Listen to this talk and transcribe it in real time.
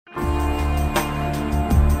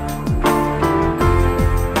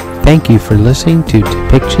Thank you for listening to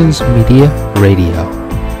Depictions Media Radio.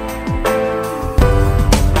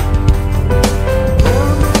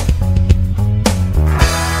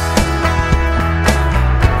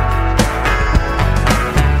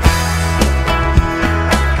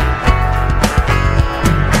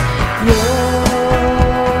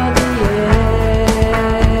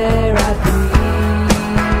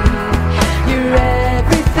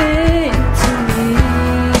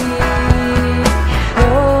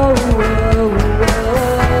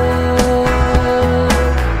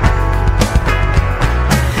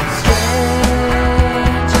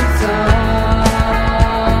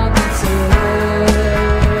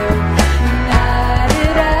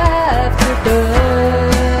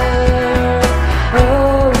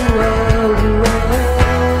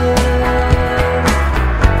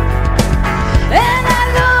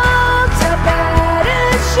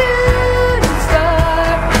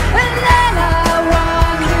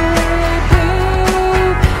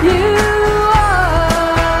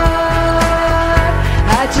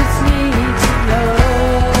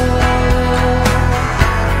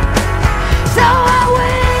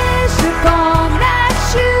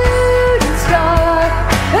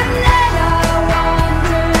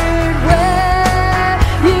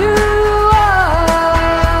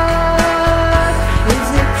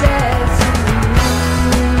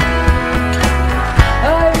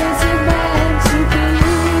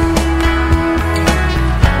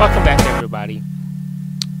 Welcome back, everybody.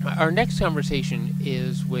 Our next conversation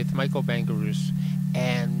is with Michael Magrutsche,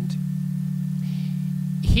 and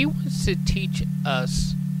he wants to teach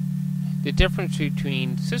us the difference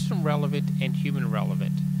between system relevant and human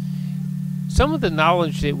relevant. Some of the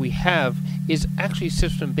knowledge that we have is actually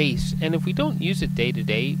system based, and if we don't use it day to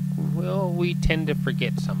day, well, we tend to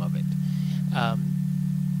forget some of it.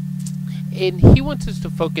 And he wants us to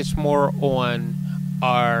focus more on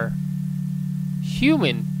our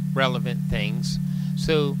human relevant things.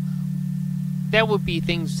 So that would be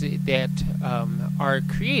things that are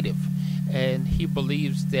creative. And he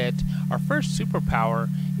believes that our first superpower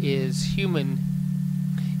is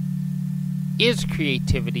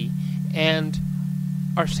creativity, and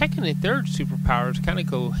our second and third superpowers kind of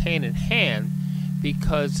go hand in hand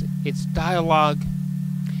because it's dialogue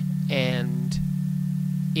and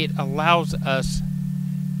it allows us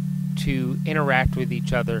to interact with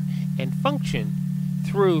each other and function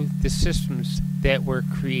through the systems that were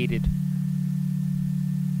created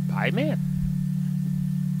by man.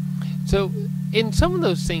 So in some of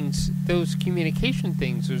those things, those communication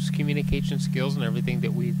things, those communication skills and everything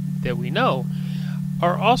that we know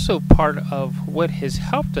are also part of what has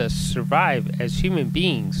helped us survive as human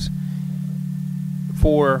beings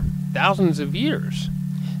for thousands of years.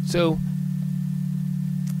 So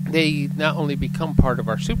they not only become part of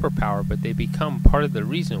our superpower, but they become part of the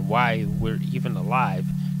reason why we're even alive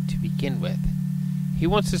to begin with. He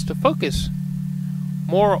wants us to focus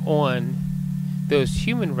more on those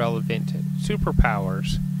human relevant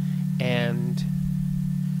superpowers and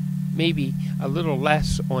maybe a little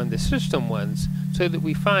less on the system ones, so that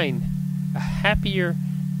we find a happier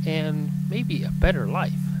and maybe a better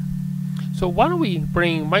life. So why don't we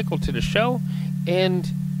bring Michael to the show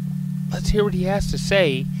and let's hear what he has to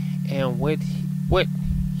say and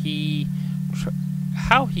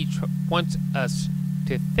how he wants us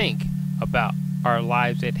to think about our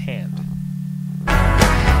lives at hand.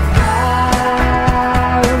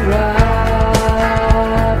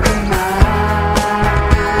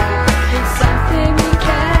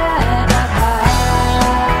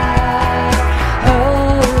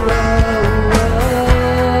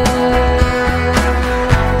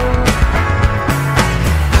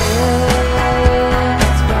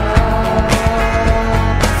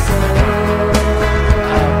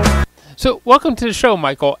 So, welcome to the show,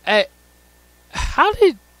 Michael.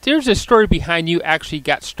 There's a story behind you actually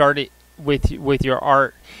got started with your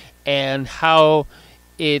art, and how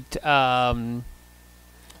it how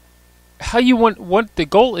you want the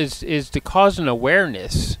goal is to cause an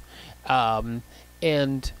awareness, and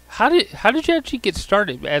how did you actually get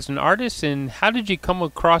started as an artist, and how did you come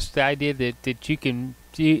across the idea that you can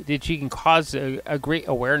cause a great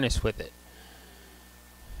awareness with it?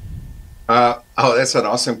 That's an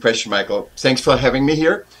awesome question, Michael. Thanks for having me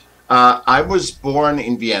here. I was born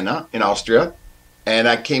in Vienna, in Austria, and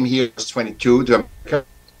I came here when I was 22 to America.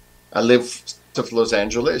 I live south of Los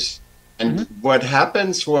Angeles. And what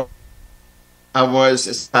happens was I was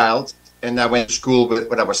a child, and I went to school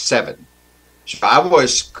when I was 7. So I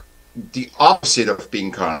was the opposite of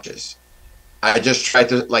being conscious. I just try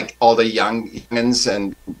to, like all the youngins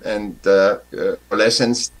and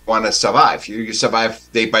adolescents, want to survive. You survive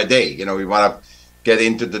day by day. You know, you want to get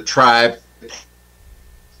into the tribe.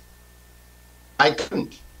 I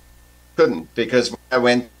couldn't, because when I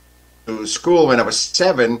went to school when I was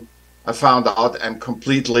 7, I found out I'm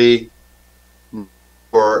completely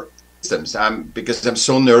for systems. Because I'm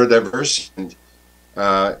so neurodiverse, and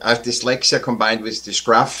I have dyslexia combined with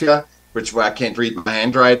dysgraphia, which why I can't read my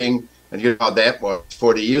handwriting. And you know how that was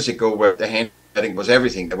 40 years ago, where the handwriting was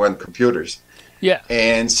everything. There weren't computers. Yeah.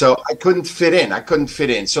 And so I couldn't fit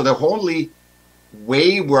in. So the only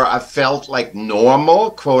way where I felt like normal,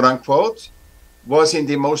 quote unquote, was in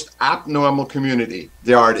the most abnormal community,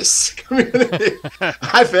 the artists community.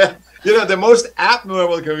 I felt, the most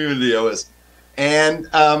abnormal community I was. And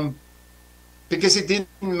because it didn't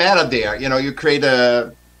matter there. You create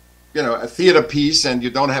a theater piece and you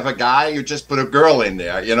don't have a guy, you just put a girl in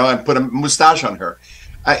there, and put a mustache on her.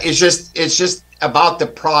 It's just about the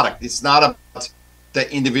product. It's not about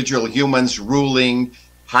the individual humans ruling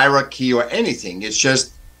hierarchy or anything. It's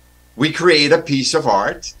just we create a piece of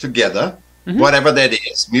art together, whatever that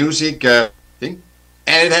is, music, thing,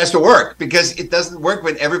 and it has to work, because it doesn't work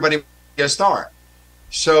when everybody is a star.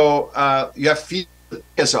 So you have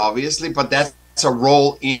features, obviously, but that's a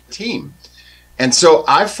role in a team. And so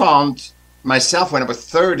I found myself when I was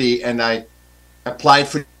 30 and I applied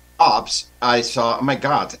for jobs, I saw, oh my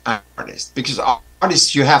God, I'm an artist. Because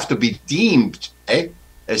artists, you have to be deemed as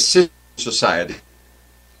citizen society.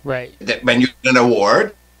 Right. That when you get an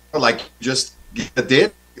award, like just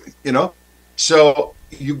did, so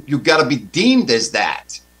you got to be deemed as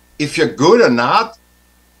that. If you're good or not,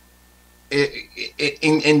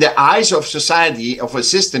 in the eyes of society, of a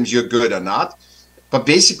systems, you're good or not. But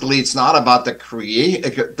basically, it's not about the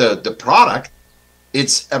product.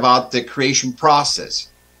 It's about the creation process.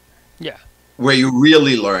 Yeah. Where you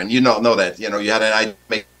really learn. You know that. You had an idea to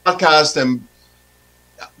make a podcast, and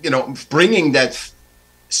bringing that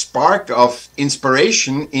spark of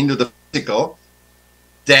inspiration into the physical.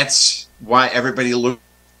 That's why everybody looks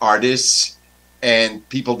at artists and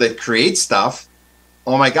people that create stuff.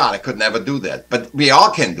 Oh my God, I could never do that. But we all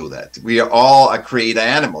can do that. We are all creative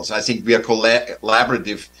animals. I think we are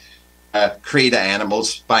collaborative creative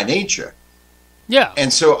animals by nature. Yeah.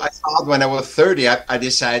 And so I thought when I was 30, I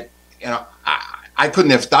decided, I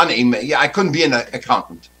couldn't have done it. I couldn't be an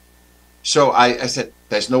accountant. So I said,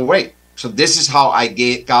 there's no way. So this is how I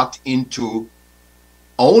got into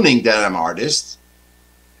owning that I'm an artist,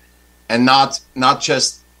 and not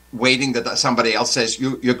just waiting that somebody else says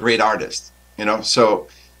you're a great artist. So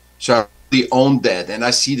I really owned that, and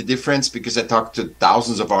I see the difference because I talked to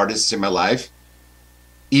thousands of artists in my life.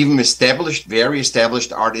 Even very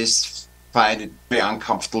established artists find it very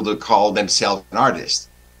uncomfortable to call themselves an artist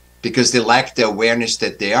because they lack the awareness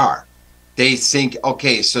that they are. They think,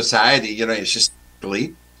 okay, society, it's just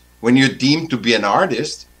when you're deemed to be an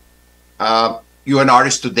artist, you're an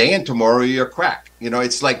artist today, and tomorrow you're crack.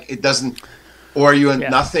 It's like it doesn't, or you're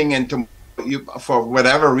nothing, and for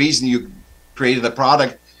whatever reason you created a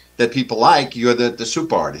product that people like, you're the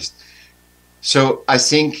super artist. So I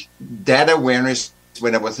think that awareness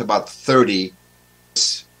when I was about 30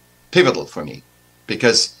 was pivotal for me,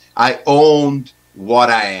 because I owned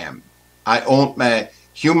what I am. I owned my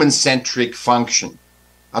human-centric function,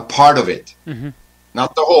 a part of it,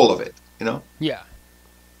 not the whole of it, Yeah.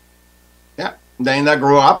 Yeah. Then I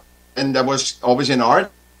grew up, and I was always in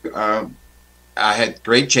art. I had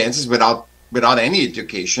great chances without any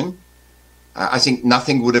education. I think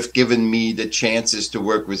nothing would have given me the chances to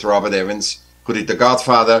work with Robert Evans, who did The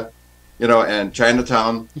Godfather, and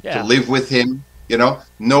Chinatown, to live with him.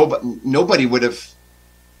 Nobody would have.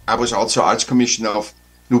 I was also Arts-Commissioner of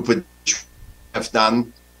Newport Beach. I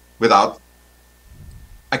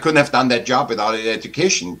couldn't have done that job without an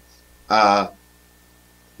education.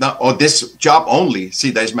 This job only.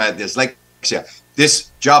 See, there's my dyslexia.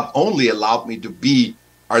 This job only allowed me to be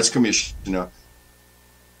Arts-Commissioner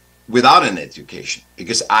without an education,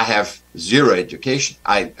 because I have zero education.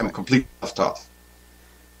 I am completely self-taught.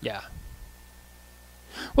 Yeah.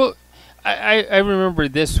 Well, I remember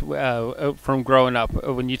this from growing up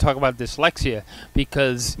when you talk about dyslexia,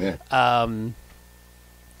 because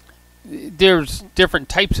there's different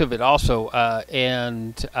types of it also,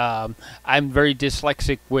 and I'm very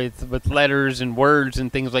dyslexic with letters and words and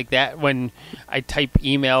things like that when I type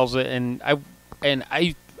emails, and I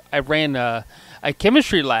ran a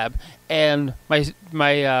chemistry lab, and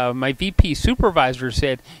my VP supervisor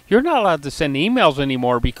said, "You're not allowed to send emails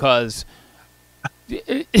anymore because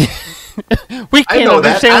we can't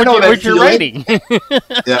understand what you're writing."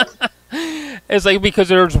 Yeah. It's like because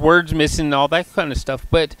there's words missing and all that kind of stuff.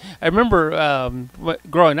 But I remember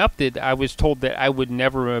growing up that I was told that I would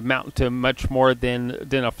never amount to much more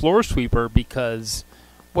than a floor sweeper because,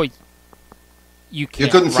 well, you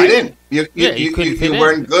couldn't fit in. You couldn't fit in.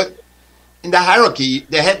 Weren't good in the hierarchy.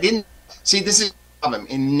 They didn't see. This is the problem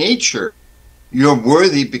in nature. You're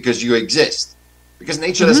worthy because you exist. Because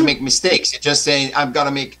nature doesn't make mistakes. It's just saying, I'm going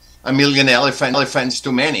to make a million elephants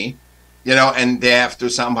too many, and they have to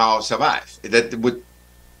somehow survive. That would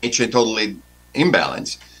nature totally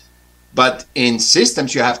imbalance. But in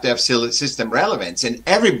systems, you have to have system relevance. And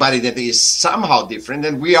everybody that is somehow different,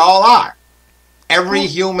 and we all are. Every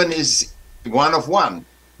human is one of one,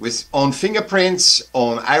 with own fingerprints,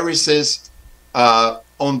 own irises,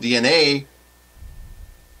 own DNA.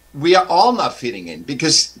 We are all not fitting in,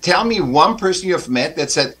 because tell me one person you've met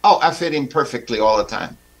that said, oh, I fit in perfectly all the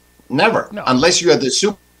time. Never. No. Unless you are the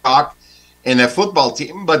super dog in a football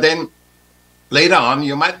team, but then later on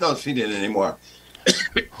you might not fit in anymore.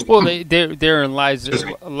 Well, therein lies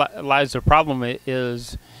the problem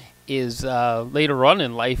is later on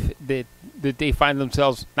in life that they find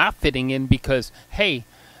themselves not fitting in because, hey,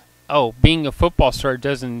 being a football star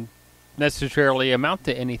doesn't necessarily amount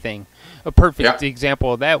to anything. A perfect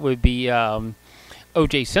example of that would be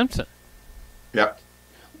O.J. Simpson. Yeah.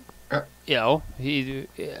 And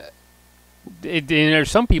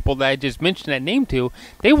there's some people that I just mentioned that name to,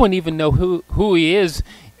 they wouldn't even know who he is,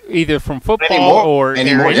 either from football or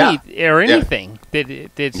anything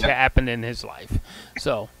that's happened in his life.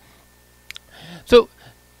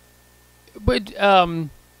 But I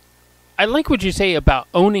like what you say about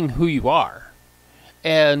owning who you are,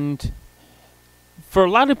 and for a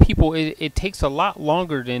lot of people, it takes a lot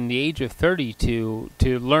longer than the age of 30 to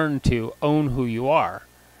learn to own who you are.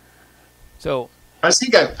 So I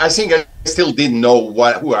think I still didn't know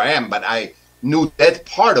who I am, but I knew that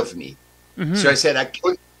part of me. Mm-hmm. So I said I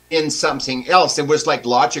put in something else. It was like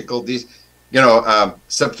logical,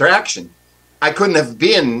 subtraction. I couldn't have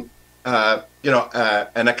been, an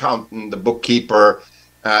accountant, a bookkeeper,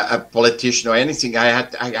 a politician, or anything. I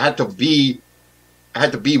had to be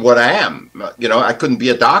what I am. I couldn't be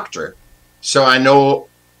a doctor. So I know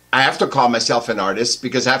I have to call myself an artist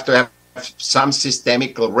because I have to have some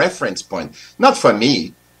systemical reference point. Not for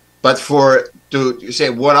me, but to say,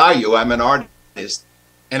 what are you? I'm an artist.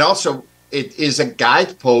 And also it is a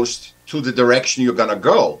guidepost to the direction you're going to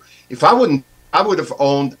go. If I would have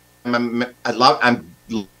owned, I'm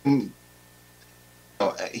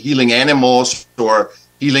healing animals or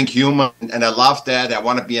healing humans, and I love that. I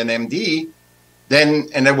want to be an MD.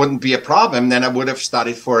 And there wouldn't be a problem. Then I would have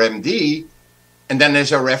studied for MD, and then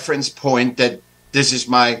there's a reference point that this is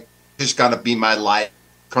going to be my life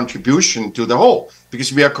contribution to the whole,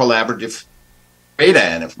 because we are collaborative beta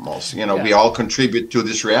animals. We all contribute to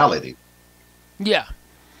this reality. Yeah,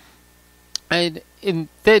 and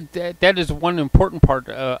that is one important part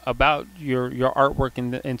about your artwork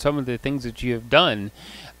and some of the things that you have done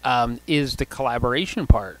is the collaboration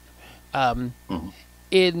part. Do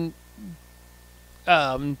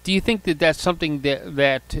you think that that's something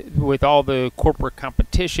that with all the corporate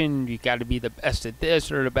competition, you got to be the best at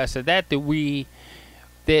this or the best at that,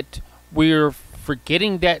 that we're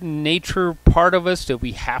forgetting that nature part of us, that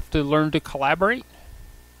we have to learn to collaborate?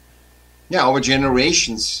 Yeah, our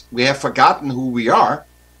generations, we have forgotten who we are.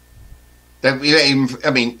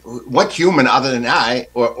 What human other than I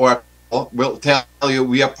or will tell you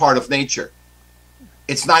we are part of nature?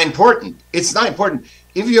 It's not important. It's not important.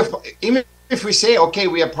 If we say, okay,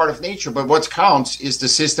 we are part of nature, but what counts is the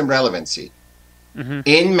system relevancy. Mm-hmm.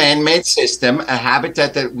 In man-made system, a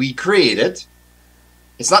habitat that we created,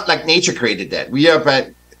 it's not like nature created that.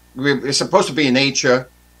 We're supposed to be in nature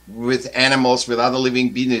with animals, with other living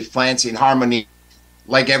beings, plants in harmony,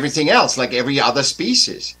 like everything else, like every other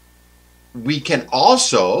species. We can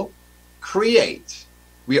also create.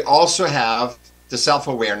 We also have the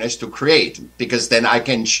self-awareness to create, because then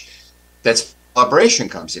that's collaboration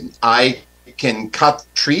comes in. I can cut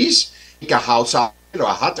trees, make a house out of it or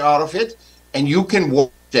a hut out of it, and you can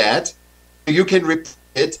walk that, you can repeat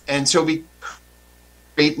it, and so we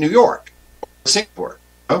create New York or Singapore.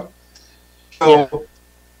 So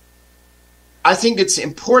I think it's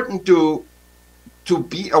important to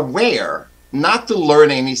be aware, not to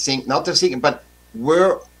learn anything, not to seek, but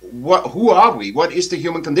who are we? What is the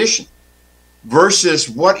human condition? Versus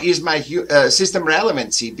what is my system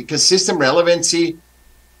relevancy? Because system relevancy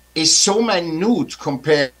is so minute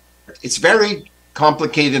compared. It's very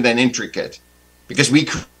complicated and intricate because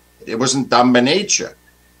it wasn't done by nature.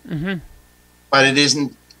 Mm-hmm. But it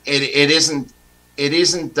isn't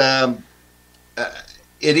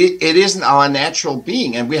our natural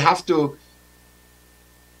being, and we have to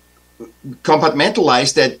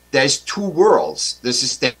compartmentalize that there's two worlds. The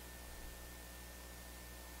systemic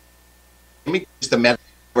is the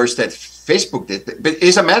metaverse that Facebook did, but it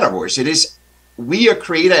is a metaverse. It is, we are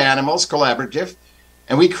creator animals, collaborative,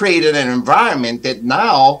 and we created an environment that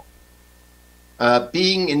now,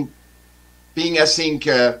 being I think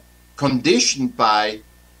conditioned by,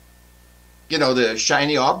 the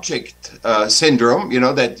shiny object syndrome,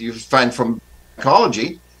 that you find from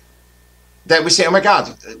psychology, that we say, oh my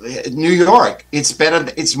God, New York, it's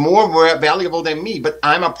better, it's more valuable than me, but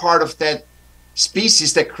I'm a part of that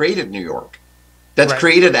species that created New York, that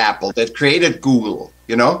created Apple, that created Google,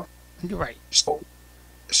 You're right.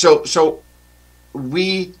 So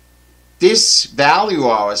we disvalue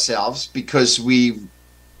ourselves because we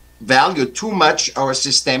value too much our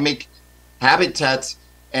systemic habitat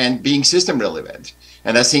and being system relevant.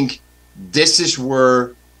 And I think this is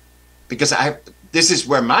where, this is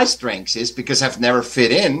where my strength is, because I've never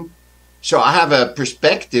fit in. So I have a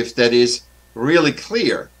perspective that is really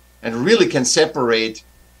clear and really can separate,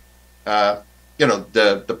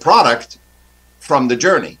 the product from the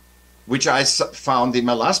journey, which I found in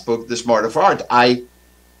my last book, The Smart of Art. I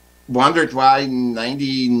wondered why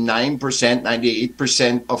 99%,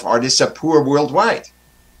 98% of artists are poor worldwide.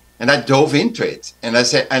 And I dove into it, and I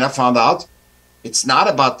found out it's not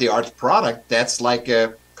about the art product. That's like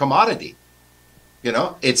a commodity.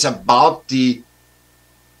 It's about the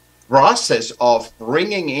process of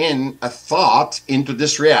bringing in a thought into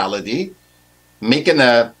this reality, making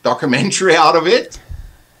a documentary out of it,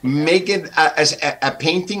 making a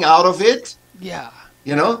painting out of it. Yeah.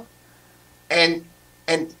 And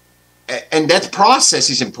that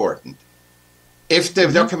process is important. If the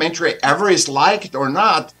documentary ever is liked or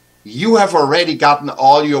not, you have already gotten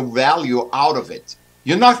all your value out of it.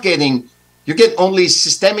 You get only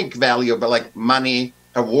systemic value, but like money,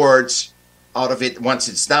 awards out of it once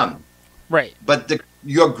it's done. Right. But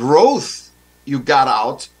your growth you got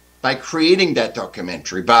out by creating that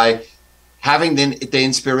documentary, by having the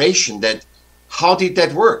inspiration that, how did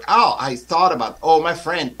that work? Oh, I thought about, my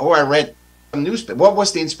friend, I read a newspaper. What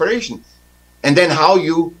was the inspiration? And then how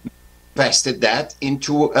you invested that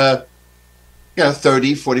into a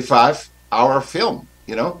 30, 45 hour film.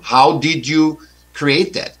 How did you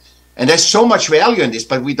create that? And there's so much value in this,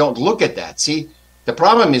 but we don't look at that. See, the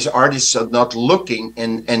problem is artists are not looking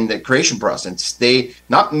in the creation process. They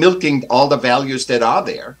not milking all the values that are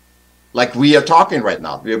there, like we are talking right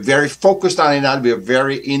now. We are very focused on it now. We are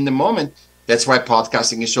very in the moment. That's why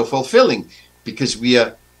podcasting is so fulfilling, because we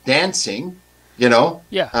are dancing,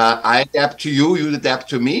 Yeah. I adapt to you, you adapt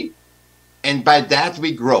to me. And by that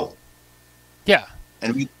we grow. Yeah.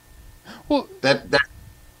 And go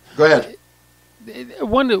ahead. That's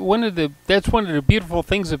one of the beautiful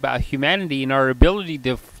things about humanity and our ability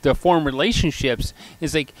to form relationships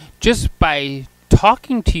is, like, just by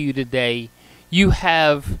talking to you today, you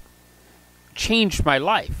have changed my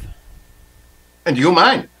life. And you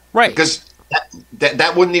mine. Right. Because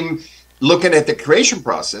that wouldn't even, looking at the creation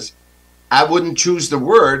process, I wouldn't choose the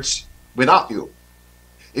words without you.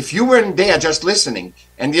 If you weren't there just listening,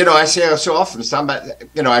 and I say so often, somebody,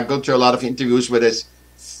 I go to a lot of interviews where there's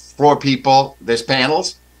 4 people, there's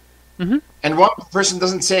panels, and one person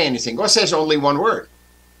doesn't say anything, or says only one word,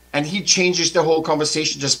 and he changes the whole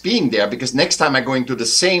conversation just being there, because next time I go into the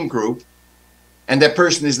same group, and that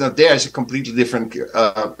person is not there, it's a completely different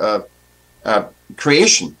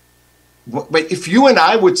creation. But if you and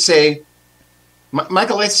I would say,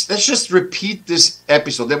 Michael, let's just repeat this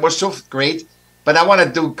episode. That was so great. But I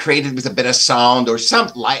want to create it with a better sound or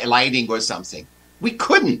some lighting or something. We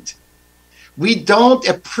couldn't. We don't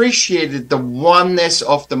appreciate the oneness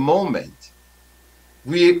of the moment.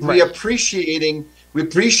 We're appreciating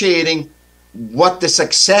what the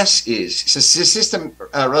success is. It's a system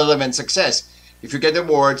relevant success. If you get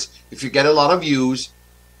awards, if you get a lot of views,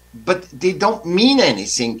 but they don't mean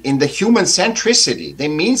anything in the human centricity. They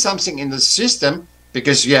mean something in the system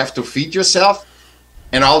because you have to feed yourself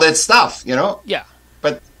and all that stuff, Yeah.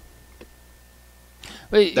 But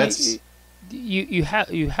that's you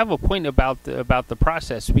have a point about the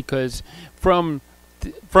process, because from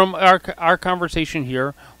our conversation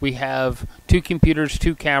here, we have 2 computers,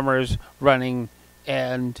 2 cameras running,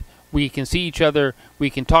 and we can see each other, we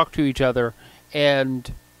can talk to each other,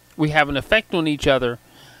 and we have an effect on each other.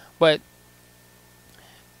 But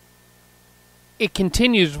it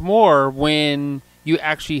continues more when you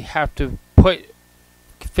actually have to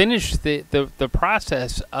finish the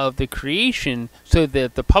process of the creation, so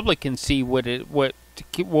that the public can see what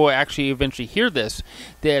will actually eventually hear this.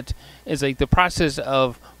 That is like the process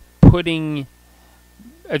of putting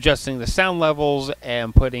adjusting the sound levels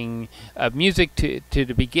and putting music to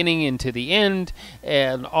the beginning and to the end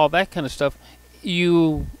and all that kind of stuff,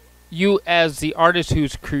 you as the artist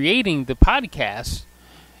who's creating the podcast,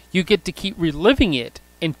 you get to keep reliving it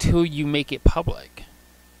until you make it public.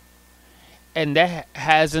 And that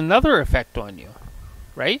has another effect on you,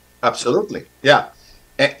 right? Absolutely. Yeah.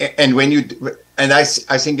 And when you, and I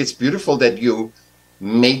think it's beautiful that you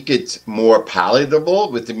make it more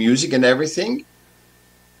palatable with the music and everything.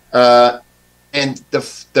 And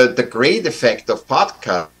the great effect of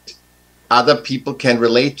podcast, other people can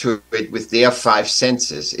relate to it with their five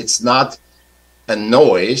senses. It's not a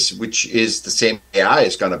noise, which is the same AI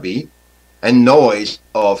is going to be, a noise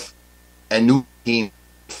of a new team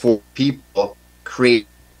for people create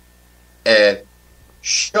a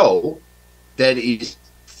show that is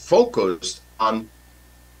focused on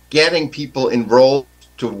getting people enrolled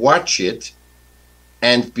to watch it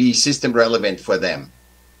and be system relevant for them.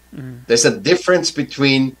 Mm-hmm. There's a difference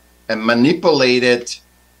between a manipulated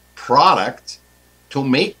product to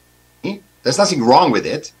make. There's nothing wrong with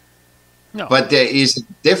it. No. But there is a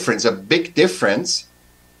difference, a big difference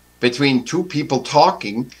between two people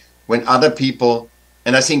talking when other people,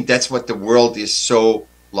 and I think that's what the world is so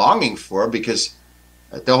longing for, because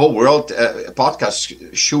the whole world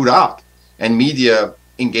podcasts shoot up and media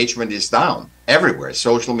engagement is down everywhere.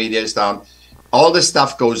 Social media is down. All this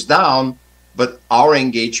stuff goes down, but our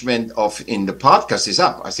engagement in the podcast is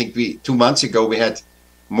up. I think 2 months ago we had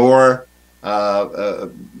more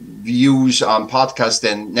views on podcasts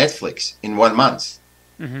than Netflix in 1 month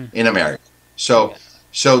in America. So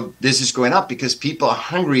this is going up because people are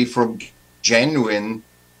hungry for genuine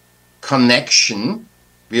connection.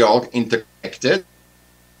 We are all interconnected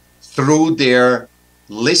through their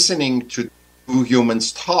listening to two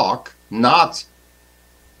humans talk, not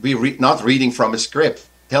reading from a script,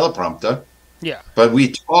 teleprompter. Yeah. But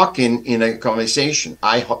we talk in a conversation.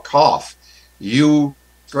 I cough, you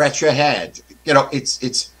scratch your head. You know,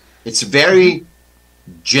 it's very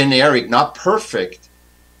generic, not perfect,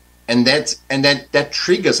 and that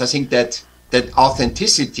triggers. I think that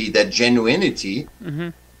authenticity, that genuinity,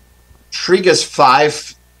 triggers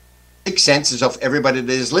 5, 6 senses of everybody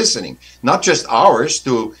that is listening. Not just ours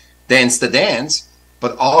to dance the dance,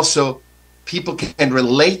 but also people can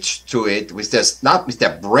relate to it with this, not with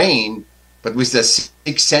their brain, but with their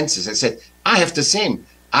 6 senses. I said, I have the same.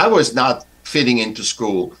 I was not fitting into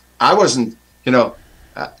school. I wasn't,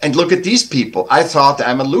 and look at these people. I thought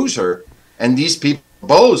I'm a loser. And these people,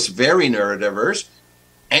 both very neurodiverse,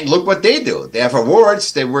 and look what they do. They have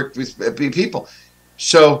awards. They work with people.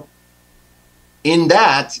 So in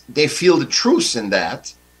that, they feel the truth in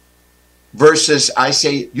that, versus I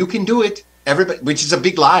say, you can do it, everybody, which is a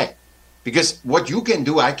big lie. Because what you can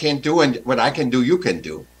do, I can't do, and what I can do, you can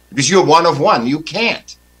do. Because you're one of one. You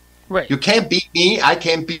can't. Right. You can't beat me. I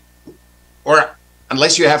can't beat you. Or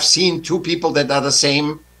unless you have seen two people that are the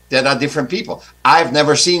same, that are different people. I've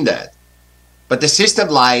never seen that. But the system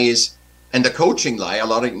lie is, and the coaching lie, a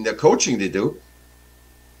lot of in the coaching they do,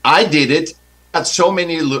 I did it, got so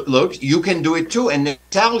many looks, you can do it too. And they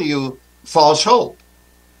tell you false hope.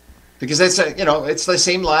 Because it's it's the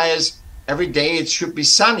same lie as every day it should be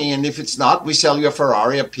sunny. And if it's not, we sell you a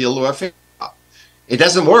Ferrari, a pill, or a fish. It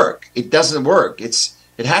doesn't work. It doesn't work.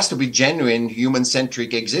 It has to be genuine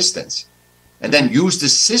human-centric existence, and then use the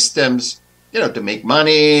systems, to make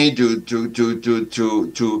money,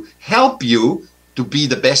 to help you to be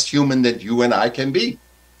the best human that you and I can be.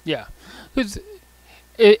 Yeah, because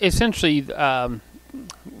essentially,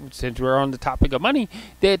 since we're on the topic of money,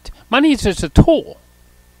 that money is just a tool.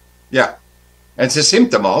 Yeah, and it's a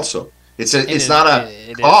symptom also. It's not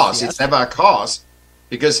a cause. It's never a cause,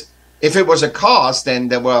 because if it was a cause, then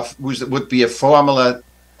there would be a formula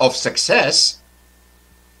of success,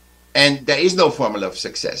 and there is no formula of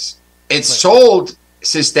success. It's sold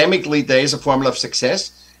systemically. There is a formula of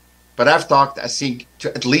success, but I've talked, I think, to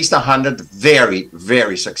at least 100 very,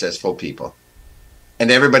 very successful people, and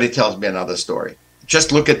everybody tells me another story.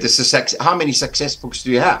 Just look at the success. How many success books do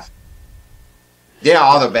you have? They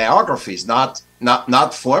are autobiographies, not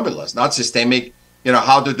formulas, not systemic.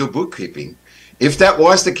 How to do bookkeeping. If that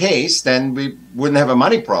was the case, then we wouldn't have a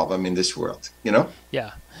money problem in this world,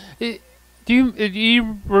 Yeah. Do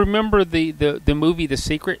you remember the movie The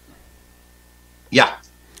Secret? Yeah.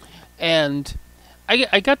 And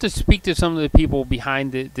I got to speak to some of the people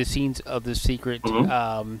behind the scenes of The Secret.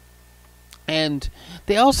 And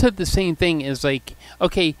they all said the same thing, is like,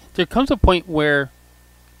 okay, there comes a point where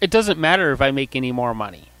it doesn't matter if I make any more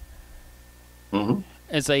money.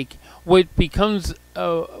 It's like, what becomes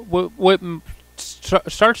what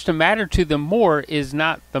starts to matter to them more is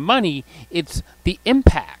not the money, it's the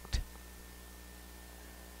impact.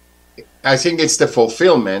 I think it's the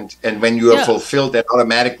fulfillment, and when you are Yeah. fulfilled, then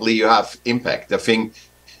automatically you have impact. The thing,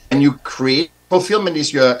 and you create fulfillment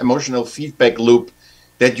is your emotional feedback loop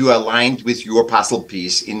that you aligned with your puzzle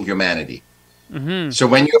piece in humanity. Mm-hmm. So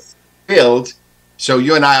when you're fulfilled, so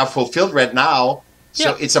you and I are fulfilled right now,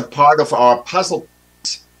 so it's a part of our puzzle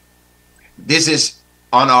piece. This is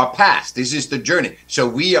on our path. This is the journey. So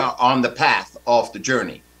we are on the path of the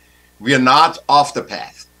journey. We are not off the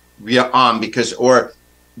path. We are on because, or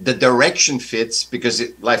the direction fits because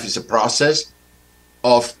life is a process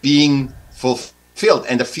of being fulfilled,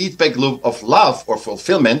 and the feedback loop of love or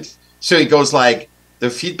fulfillment. So it goes like the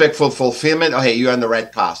feedback for fulfillment. Oh, hey, you're on the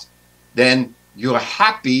right path. Then you're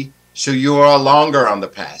happy, so you are longer on the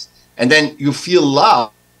path. And then you feel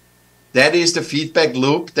love. That is the feedback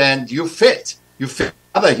loop. Then you fit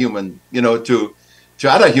other human, to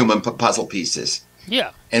other human puzzle pieces.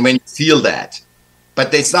 Yeah. And when you feel that,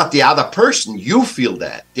 but it's not the other person, you feel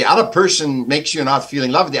that. The other person makes you not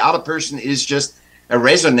feeling love. The other person is just a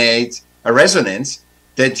resonance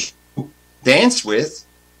that you dance with,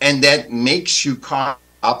 and that makes you call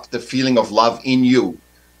up the feeling of love in you.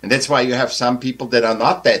 And that's why you have some people that are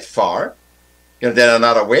not that far, that are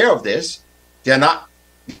not aware of this.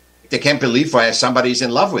 They can't believe why somebody's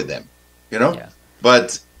in love with them, Yeah.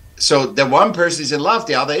 But so the one person is in love,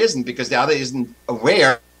 the other isn't, because the other isn't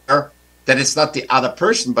aware that it's not the other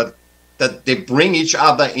person, but that they bring each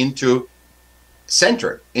other into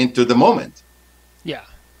center, into the moment. Yeah.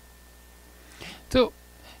 So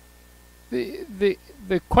the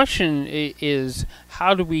question is,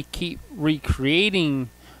 how do we keep recreating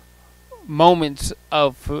moments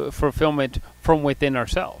of fulfillment from within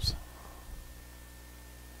ourselves?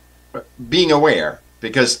 Being aware,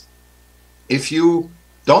 because if you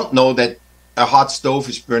don't know that a hot stove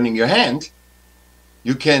is burning your hand,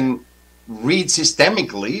 you can read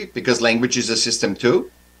systemically, because language is a system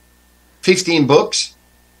too, 15 books.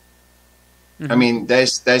 Mm-hmm. I mean,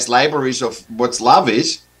 there's libraries of what love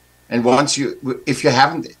is, and if you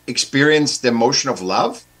haven't experienced the emotion of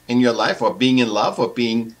love in your life, or being in love, or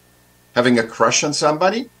having a crush on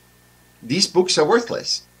somebody, these books are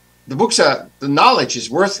worthless. The knowledge is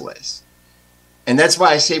worthless. And that's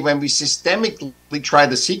why I say, when we systemically try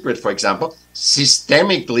The Secret, for example,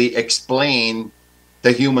 systemically explain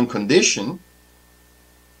the human condition,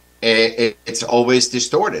 it's always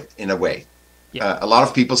distorted in a way. Yeah. A lot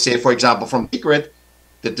of people say, for example, from Secret,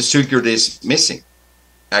 that the secret is missing.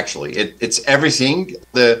 Actually, it's everything,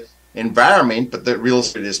 the environment, but the real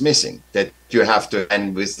secret is missing, that you have to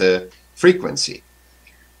end with the frequency.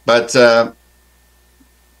 But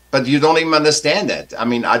you don't even understand that. I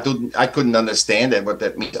mean, I couldn't understand what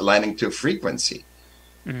that means, aligning to frequency.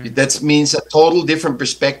 Mm-hmm. That means a total different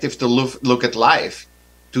perspective to look at life,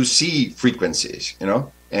 to see frequencies,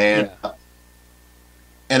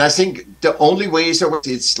 And I think the only way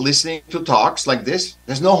it's listening to talks like this.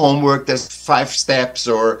 There's no homework. There's 5 steps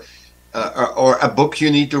or a book you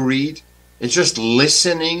need to read. It's just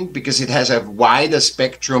listening, because it has a wider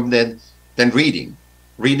spectrum than reading.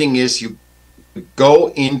 Reading is you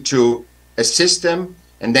go into a system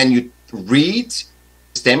and then you read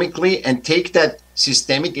systemically and take that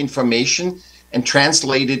systemic information and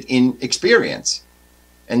translate it in experience.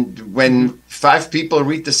 And when 5 people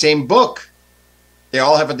read the same book, they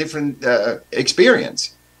all have a different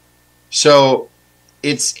experience. So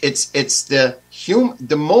it's the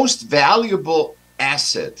most valuable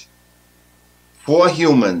asset for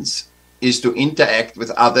humans is to interact with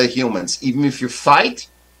other humans, even if you fight,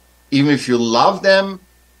 even if you love them,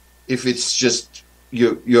 if it's just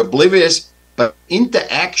you're oblivious. But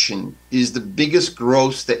interaction is the biggest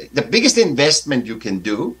growth, the biggest investment you can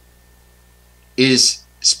do is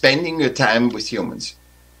spending your time with humans.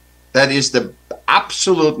 That is the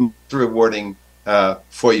absolute most rewarding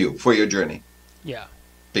for you, for your journey. Yeah.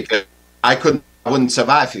 Because I wouldn't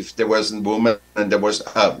survive if there wasn't women and there was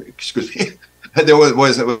there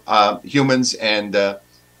was humans and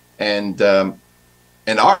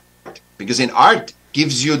art. Because in art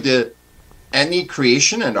gives you any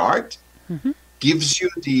creation, and art gives you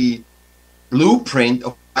the blueprint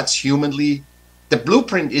of what's humanly. The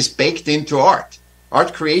blueprint is baked into art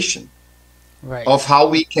creation. Right. Of how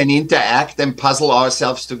we can interact and puzzle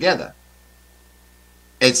ourselves together.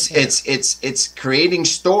 It's creating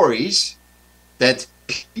stories that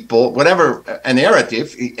people, whatever a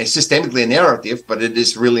narrative, systemically a narrative, but it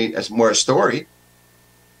is really more a story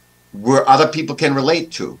where other people can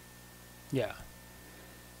relate to. Yeah.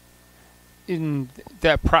 In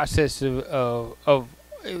that process of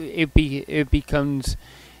it becomes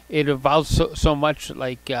it involves so much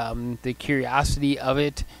like the curiosity of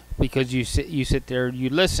it, because you sit there, you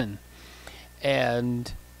listen,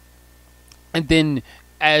 and then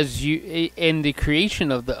as you in the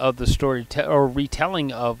creation of the story or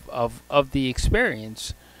retelling of the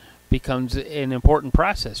experience becomes an important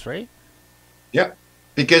process, right? Yeah,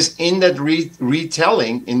 because in that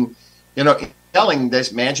retelling, in telling,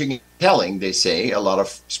 there's magic in telling. They say a lot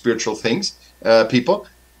of spiritual things, people,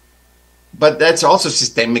 but that's also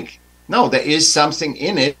systemic. No, there is something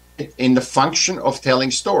in it, in the function of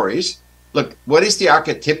telling stories. Look, what is the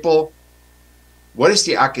archetypal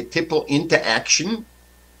interaction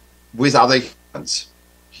with other humans?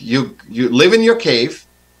 You live in your cave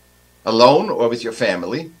alone or with your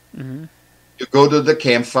family. Mm-hmm. You go to the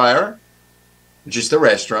campfire, which is the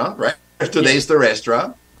restaurant, right? Today's the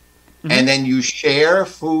restaurant. Mm-hmm. And then you share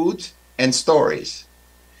food and stories.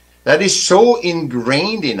 That is so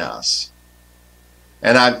ingrained in us.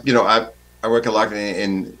 And I work a lot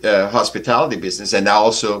in hospitality business, and I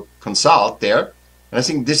also consult there. And I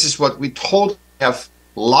think this is what we totally have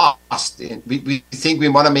lost. We think we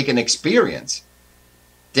want to make an experience.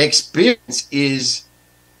 The experience is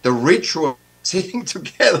the ritual, sitting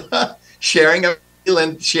together, sharing a meal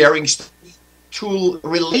and sharing to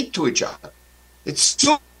relate to each other. It's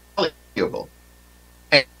so valuable.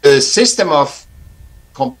 And the system of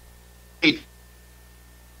complete,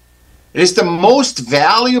 it is the most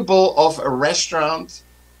valuable of a restaurant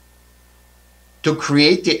to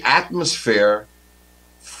create the atmosphere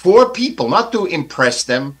for people, not to impress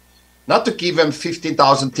them, not to give them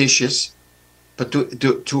 15,000 dishes, but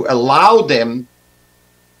to allow them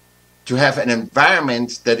to have an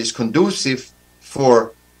environment that is conducive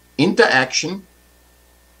for interaction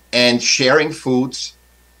and sharing foods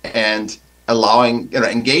and allowing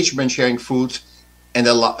engagement, sharing foods,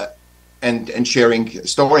 and sharing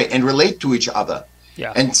story and relate to each other.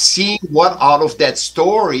 Yeah. And seeing what out of that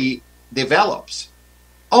story develops.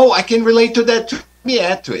 Oh, I can relate to that. Let me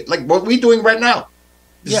add to it. Like what we're doing right now.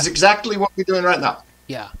 This is exactly what we're doing right now.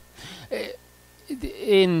 Yeah.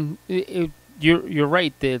 You're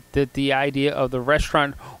right that the idea of the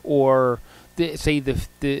restaurant, or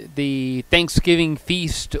the Thanksgiving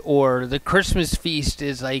feast or the Christmas feast,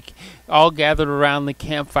 is like all gathered around the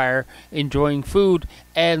campfire enjoying food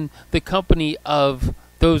and the company of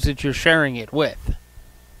those that you're sharing it with.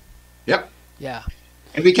 Yep. Yeah.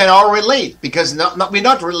 And we can all relate, because we're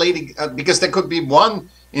not relating because there could be one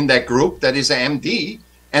in that group that is an MD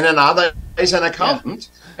and another is an accountant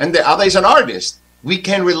and the other is an artist. We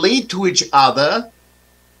can relate to each other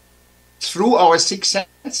through our six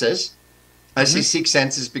senses. I say six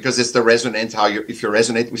senses because it's the resonance, if you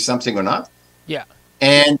resonate with something or not. Yeah.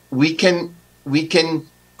 And we can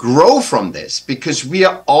grow from this, because we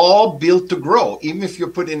are all built to grow. Even if you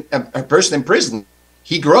put in a person in prison,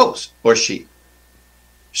 he grows, or she.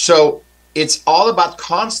 So it's all about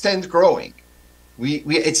constant growing.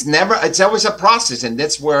 It's always a process, and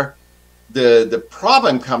that's where the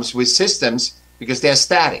problem comes with systems, because they're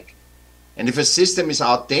static. And if a system is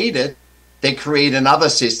outdated, they create another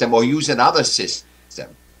system or use another system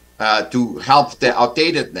to help the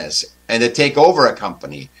outdatedness, and they take over a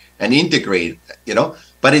company and integrate,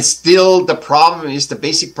 But it's still, the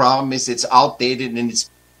basic problem is it's outdated in its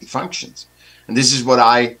functions. And this is what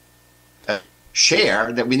I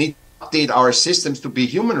share, that we need to update our systems to be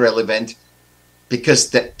human relevant, because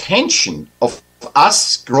the tension of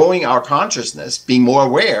us growing our consciousness, being more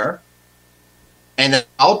aware, and an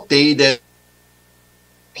outdated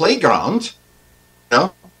playground,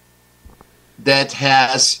 that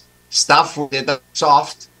has stuff that are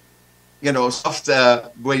soft,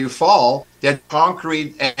 where you fall, that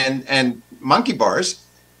concrete and monkey bars.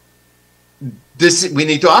 This we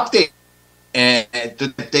need to update, and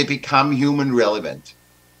they become human relevant.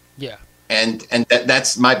 Yeah. And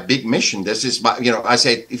that's my big mission. This is my, I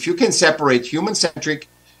say, if you can separate human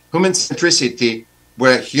centricity,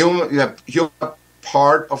 where you have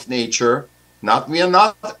part of nature, we are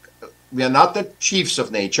not the chiefs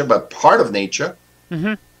of nature, but part of nature,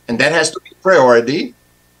 and that has to be priority.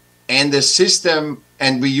 And the system,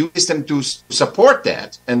 and we use them to support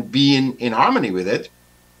that and be in harmony with it.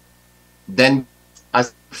 Then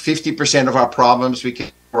 50% of our problems we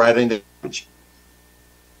can write in the language.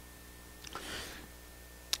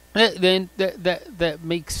 Then that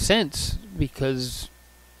makes sense, because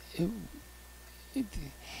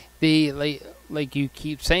like you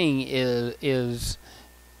keep saying is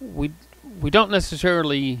we don't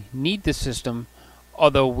necessarily need the system,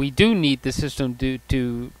 although we do need the system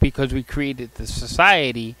to because we created the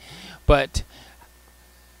society. But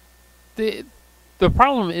the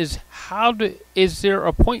problem is, is there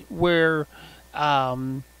a point where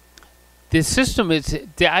the system is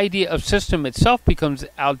the idea of system itself becomes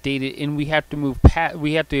outdated, and we have to move past.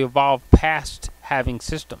 We have to evolve past having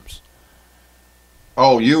systems.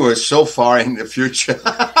 Oh, you are so far in the future.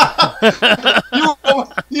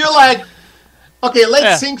 You're like, okay,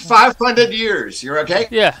 let's think 500 years. You're okay?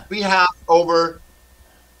 Yeah. We have over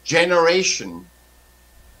generation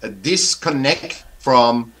a disconnect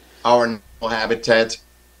from our natural habitat,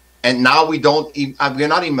 and now we don't. We're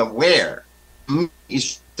not even aware.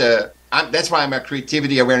 That's why I'm a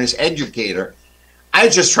creativity awareness educator. I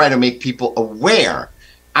just try to make people aware.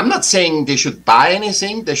 I'm not saying they should buy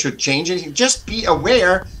anything, they should change anything. Just be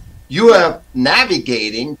aware you are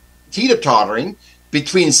navigating, teeter-tottering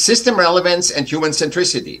between system relevance and human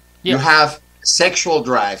centricity. Yeah. You have sexual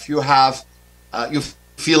drive, you have, you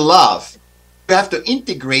feel love. You have to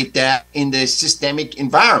integrate that in the systemic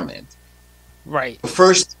environment. Right.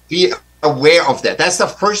 First, be aware of that. That's the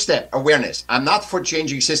first step, awareness. I'm not for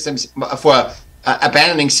changing systems, for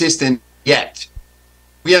abandoning systems yet.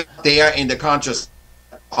 We are there in the conscious.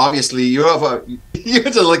 Obviously, you're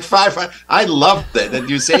like 500. I love that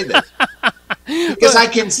you say that. Because I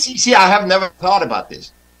can see, I have never thought about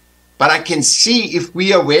this. But I can see if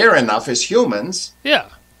we are aware enough as humans, yeah,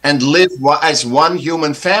 and live as one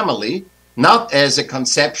human family, not as a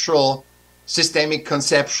conceptual, systemic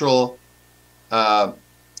conceptual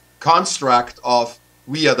construct of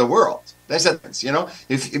we are the world. That's a, you know,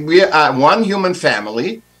 if we are one human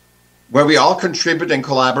family where we all contribute and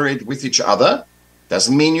collaborate with each other,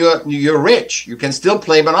 doesn't mean you're rich. You can still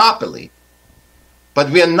play Monopoly, but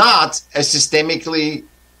we are not as systemically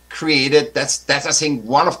created. That's I think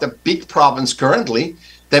one of the big problems currently,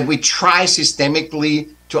 that we try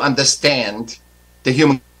systemically to understand the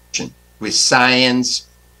human condition with science,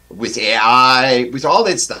 with AI, with all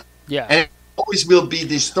that stuff. Yeah, and it always will be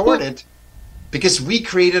distorted because we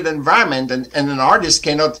created an environment, and an artist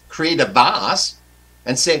cannot create a vase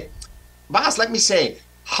and say, "Vase, let me say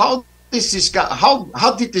how."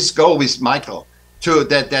 How did this go with Michael to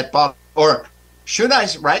that bottle? Or should I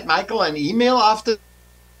write Michael an email after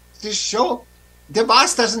this show? The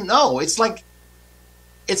boss doesn't know. It's like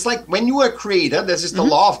when you are a creator, this is the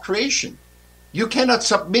law of creation. You cannot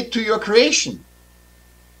submit to your creation.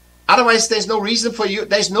 Otherwise, there's no reason for you.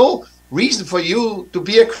 There's no reason for you to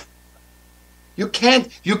be a. You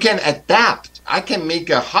can adapt. I can make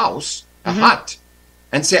a house, a hut,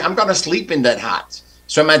 and say I'm going to sleep in that hut.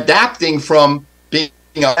 So I'm adapting from being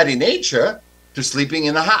out in nature to sleeping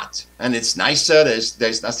in a hut, and it's nicer.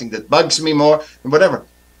 There's nothing that bugs me more, and whatever.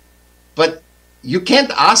 But you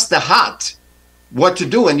can't ask the hut what to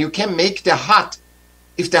do, and you can make the hut.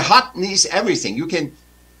 If the hut needs everything, you can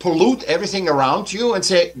pollute everything around you and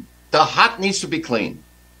say the hut needs to be clean.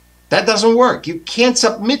 That doesn't work. You can't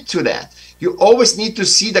submit to that. You always need to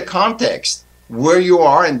see the context, where you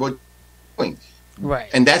are and what you're doing. Right.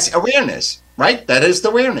 And that's awareness. Right? That is the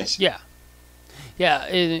awareness. Yeah. Yeah,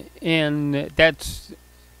 and that's,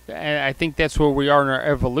 I think that's where we are in our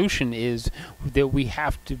evolution, is that we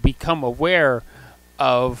have to become aware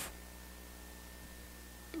of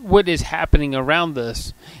what is happening around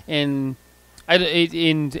us. And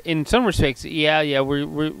in some respects, yeah,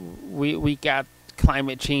 we got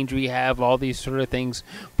climate change, we have all these sort of things,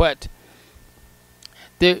 but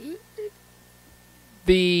the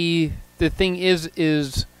thing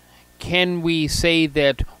is, can we say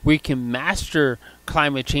that we can master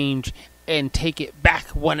climate change and take it back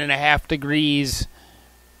 1.5 degrees,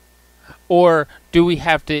 or do we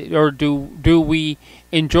have to, or do we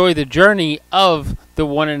enjoy the journey of the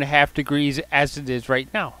 1.5 degrees as it is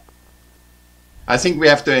right now? I think we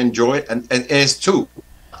have to enjoy it, and it's two.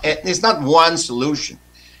 It's not one solution.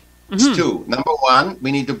 It's two. Number one,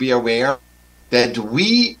 we need to be aware that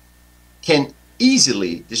we can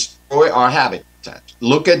easily destroy our habitat.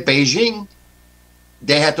 Look at Beijing.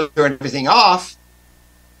 They had to turn everything off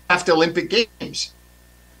after Olympic Games.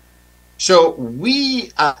 So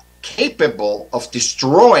we are capable of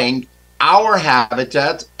destroying our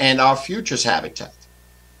habitat and our future's habitat.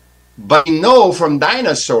 But we know from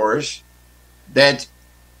dinosaurs that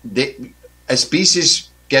a species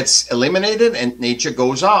gets eliminated and nature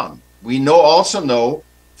goes on. We also know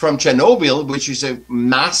from Chernobyl, which is a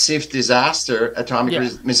massive disaster, atomic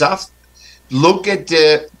disaster. Look at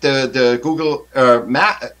the Google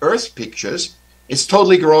Earth pictures. It's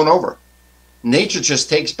totally grown over. Nature just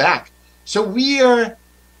takes back. So we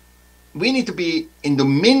need to be in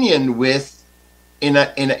dominion with, in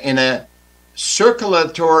a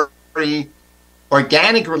circulatory,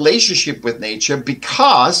 organic relationship with nature,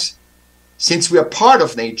 because since we are part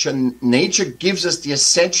of nature, nature gives us the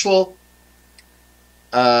essential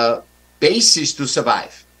basis to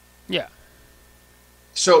survive. Yeah.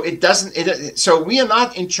 So it doesn't. So we are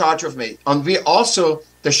not in charge of me, and we also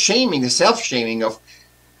the shaming, the self-shaming of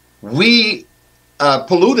we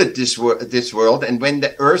polluted this world, and when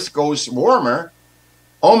the earth goes warmer,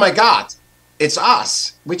 oh my God, it's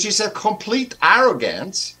us, which is a complete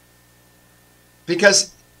arrogance,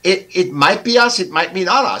 because it might be us, it might be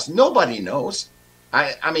not us. Nobody knows.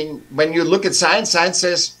 I mean, when you look at science, science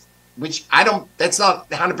says, which I don't, that's not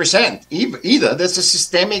 100% either. That's a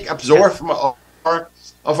systemic absorption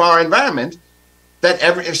of our environment, that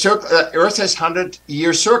every circle, Earth has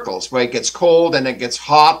 100-year circles where it gets cold and it gets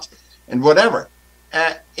hot and whatever.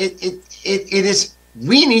 It is,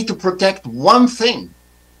 we need to protect one thing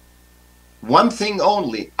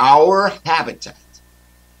only, our habitat.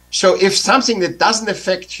 So if something that doesn't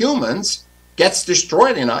affect humans gets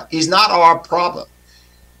destroyed is not our problem.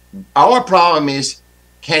 Our problem is,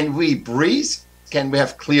 can we breathe? Can we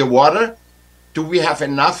have clear water? Do we have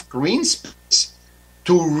enough green space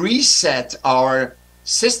to reset our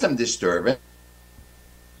system disturbance?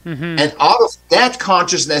 Mm-hmm. And out of that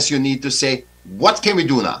consciousness, you need to say, what can we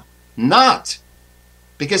do now? Not.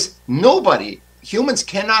 Because humans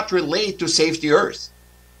cannot relate to save the earth.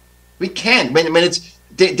 We can't. When it's,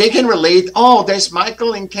 they can relate, oh, there's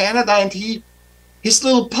Michael in Canada and his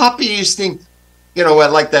little puppy is thing,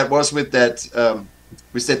 like that was with that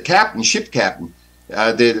ship captain.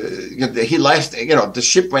 He left, the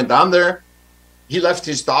ship went under. He left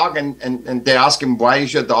his dog, and they asked him, why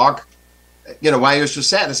is your dog, why are you so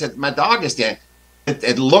sad? I said, my dog is there.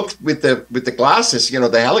 It looked with the glasses,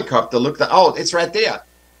 the helicopter looked, oh, it's right there.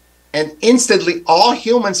 And instantly all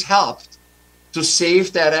humans helped to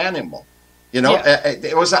save that animal.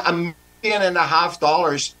 It was $1.5 million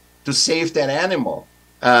to save that animal.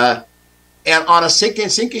 And on a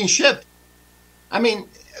sinking ship. I mean,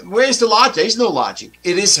 where's the logic? There's no logic.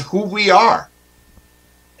 It is who we are.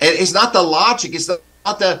 It's not the logic. It's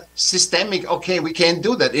not the systemic, okay, we can't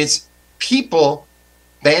do that. It's people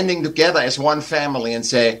banding together as one family and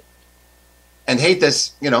say, and hate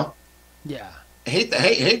this, Yeah. hate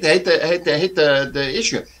the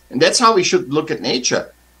issue. And that's how we should look at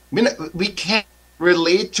nature. I mean, we can't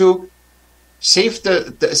relate to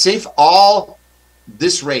save all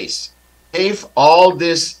this race, save all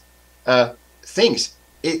these things.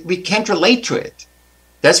 We can't relate to it.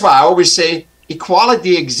 That's why I always say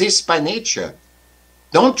equality exists by nature.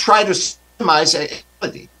 Don't try to systemize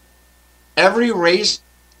equality. Every race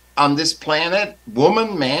on this planet,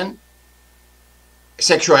 woman, man,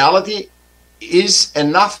 sexuality, is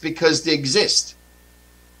enough because they exist.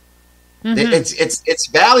 Mm-hmm. It's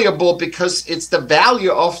valuable because it's the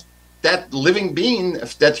value of that living being,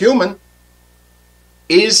 that human,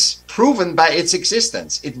 is proven by its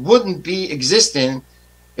existence. It wouldn't be existing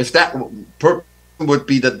if that person would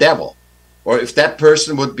be the devil, or if that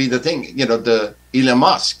person would be the thing, the Elon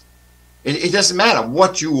Musk. It doesn't matter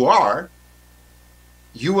what you are.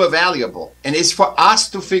 You are valuable. And it's for us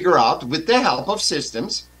to figure out, with the help of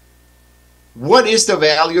systems, what is the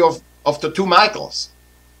value of the two Michaels?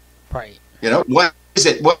 Right. What is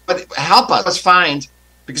it? What help us find,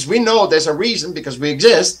 because we know there's a reason, because we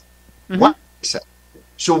exist. Mm-hmm. What is it?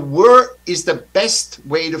 So where is the best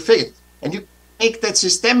way to fit? And you make that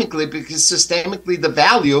systemically, because systemically the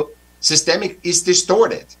value systemic is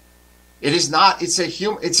distorted. It is not, it's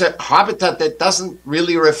a habitat that doesn't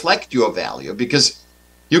really reflect your value, because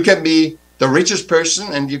you can be the richest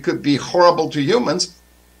person and you could be horrible to humans.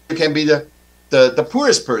 You can be the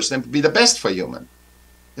poorest person and be the best for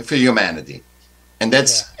humanity. And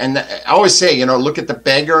that's, and I always say, look at the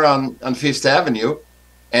beggar on Fifth Avenue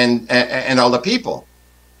and all the people.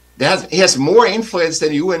 He has more influence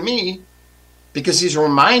than you and me, because he's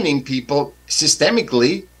reminding people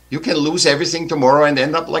systemically, you can lose everything tomorrow and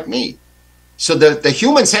end up like me. So the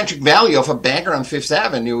human-centric value of a beggar on Fifth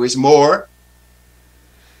Avenue is more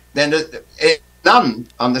than none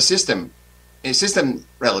on the system. Is system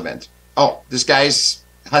relevant? Oh, this guy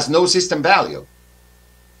has no system value.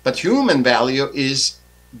 But human value is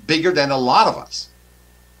bigger than a lot of us.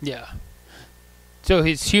 Yeah. So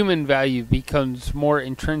his human value becomes more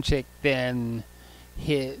intrinsic than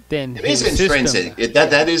his It is intrinsic.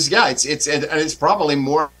 That is, yeah. It's probably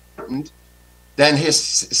more important than his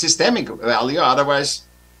systemic value. Otherwise,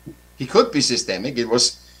 he could be systemic. It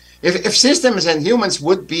was, if systems and humans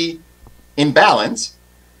would be in balance,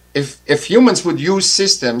 if humans would use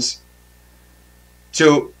systems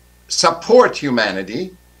to support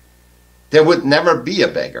humanity, there would never be a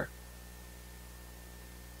beggar.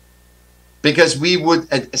 Because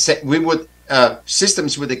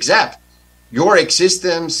systems would accept your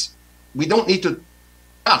existence. We don't need to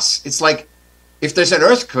us. It's like If there's an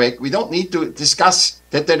earthquake, we don't need to discuss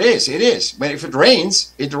that it is. But if it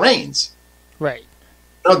rains, it rains. Right.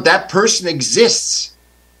 You know, that person exists.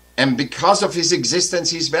 And because of his existence,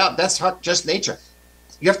 he's valid. That's not just nature.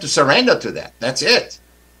 You have to surrender to that. That's it.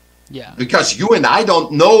 Yeah. Because you and I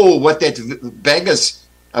don't know what that beggar's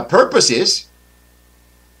purpose is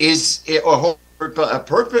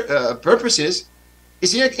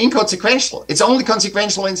inconsequential. It's only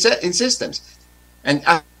consequential in systems. And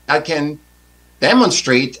I can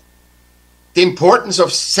demonstrate the importance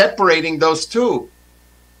of separating those two.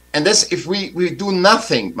 And this, if we do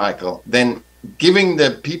nothing, Michael, then giving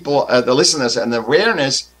the people, the listeners, an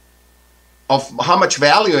awareness of how much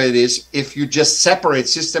value it is if you just separate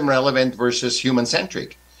system relevant versus human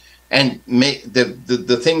centric. And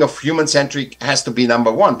the thing of human centric has to be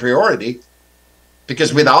number one priority,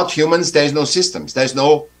 because without humans, there's no systems.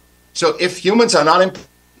 So if humans are not important,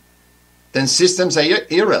 then systems are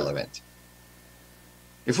irrelevant.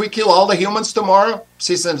 If we kill all the humans tomorrow,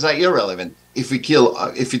 systems are irrelevant. If we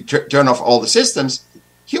turn off all the systems,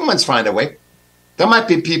 humans find a way. There might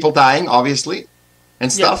be people dying, obviously,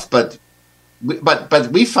 and stuff, but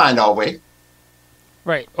we find our way.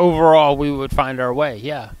 Right. Overall, we would find our way.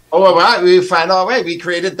 Yeah. Oh, well, we find our way. We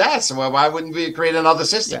created that, so why wouldn't we create another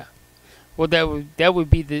system? Yeah. Well, that would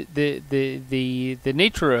be the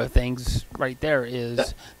nature of things right there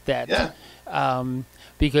is that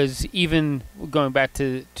because even going back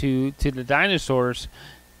to the dinosaurs,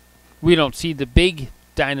 we don't see the big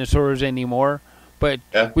dinosaurs anymore, but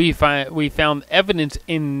we found evidence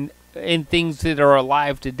in things that are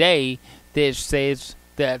alive today that says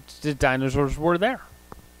that the dinosaurs were there.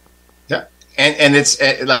 Yeah, and it's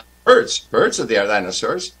like birds are there,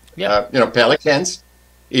 dinosaurs. Yeah, pelicans.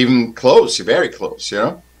 Even close, very close,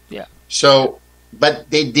 Yeah. So, but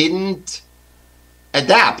they didn't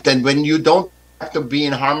adapt. And when you don't have to be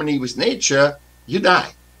in harmony with nature, you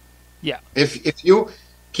die. Yeah. If you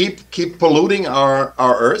keep polluting our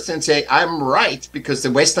earth and say, I'm right, because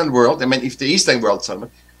the Western world, if the Eastern world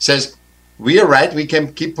says, we are right, we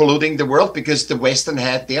can keep polluting the world because the Western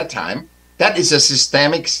had their time, that is a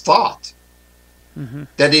systemic thought. Mm-hmm.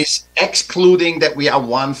 That is excluding that we are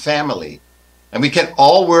one family. And we can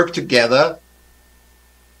all work together,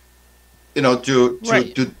 to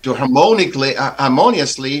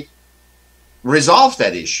harmoniously resolve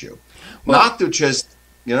that issue, not to just,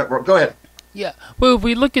 go ahead. Yeah. Well, if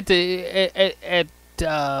we look at the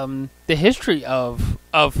history of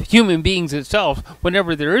human beings itself,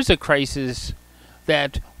 whenever there is a crisis,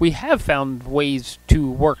 that we have found ways to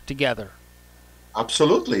work together.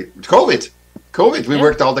 Absolutely. COVID, we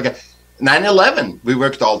worked all together. 9/11, we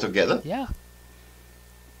worked all together. Yeah.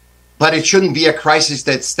 But it shouldn't be a crisis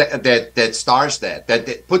that stars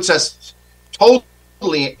that puts us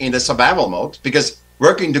totally in the survival mode, because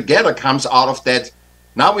working together comes out of that.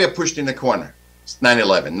 Now we are pushed in the corner. It's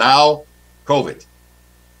 9/11. Now COVID.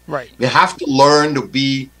 Right. We have to learn to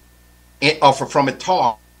be from a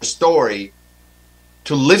story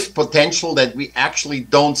to lift potential, that we actually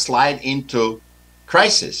don't slide into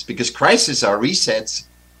crisis, because crises are resets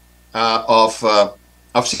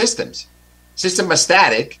of systems. Systems are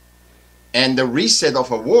static. And the reset of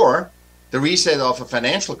a war, the reset of a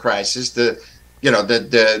financial crisis, the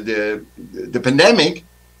pandemic,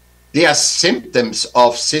 they are symptoms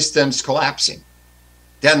of systems collapsing.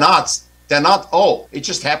 They're not, it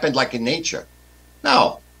just happened like in nature.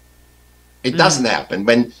 No, it doesn't happen.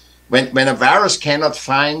 When a virus cannot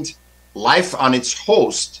find life on its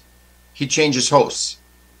host, he changes hosts.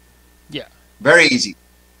 Yeah. Very easy.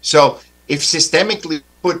 So if systemically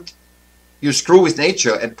you screw with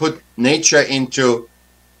nature and put nature into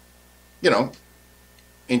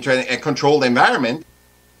a controlled environment,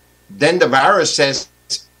 then the virus says,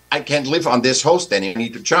 I can't live on this host anymore. I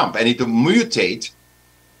need to jump. I need to mutate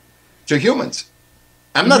to humans.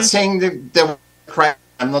 I'm not saying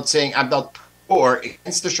I'm not saying I'm not for or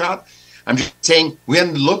against the shot. I'm just saying we're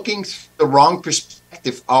looking through the wrong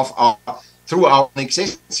perspective through our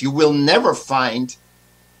existence. You will never find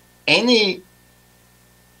any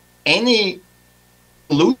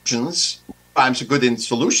solutions. I'm so good in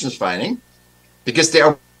solutions finding, because they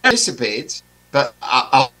are anticipate, but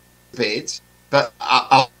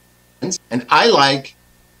and I like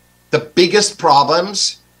the biggest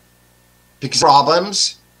problems because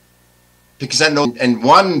I know, and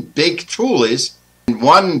one big tool is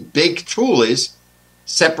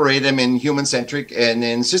separate them in human centric and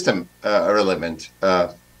in system relevant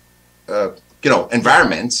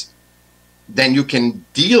environments. Then you can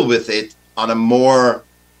deal with it on a more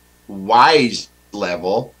wise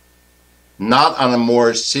level, not on a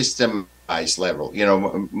more systemized level,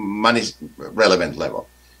 money relevant level.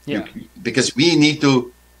 Yeah. Because we need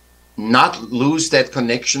to not lose that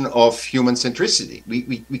connection of human centricity.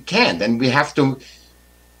 We can't, and we have to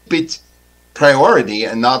keep it priority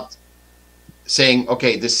and not saying,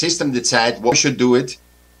 okay, the system decides what should do it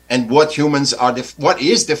and what humans are, what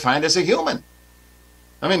is defined as a human.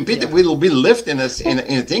 I mean, Peter, we lived in a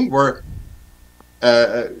thing where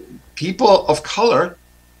people of color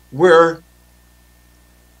were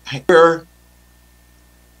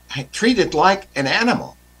treated like an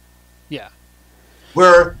animal. Yeah.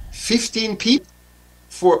 Where 15 people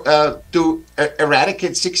to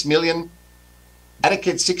eradicate 6 million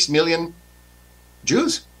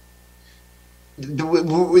Jews.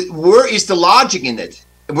 Where is the logic in it?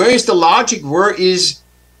 Where is the logic? Where is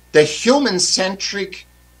the human-centric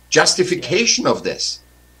justification of this?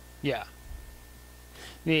 Yeah.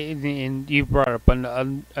 And you brought up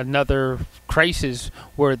another crisis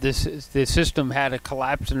where the system had a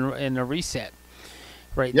collapse and a reset.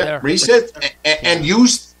 Right there. Reset and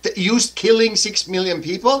used killing 6 million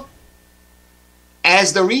people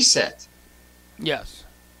as the reset. Yes.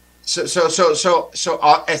 So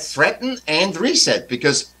a threaten and reset,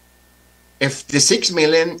 because if the 6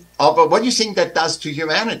 million what do you think that does to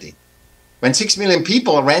humanity? When 6 million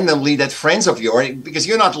people randomly, that friends of yours, because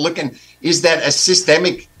you're not looking, is that a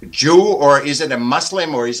systemic Jew or is it a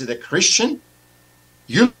Muslim or is it a Christian?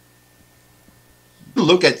 You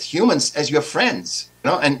look at humans as your friends,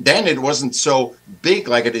 and then it wasn't so big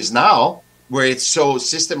like it is now, where it's so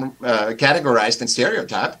categorized and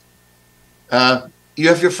stereotyped. You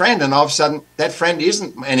have your friend, and all of a sudden that friend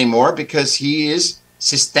isn't anymore because he is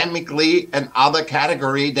systemically an other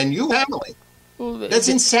category than you family. That's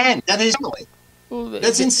insane. That is family.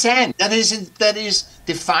 That's insane. That is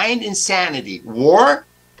defined insanity. War,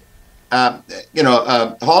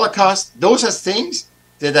 Holocaust. Those are things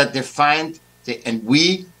that are defined, and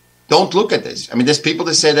we don't look at this. I mean, there's people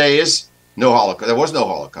that say there is no Holocaust. There was no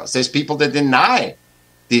Holocaust. There's people that deny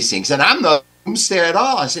these things, and I'm not there at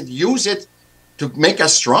all. I said use it to make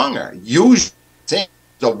us stronger. Use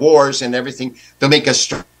the wars and everything to make us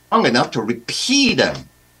strong enough to repeat them.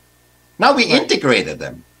 Now we integrated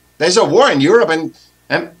them. There's a war in Europe, and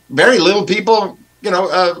very little people,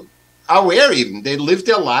 are aware even. They live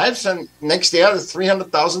their lives, and next year,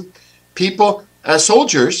 300,000 people,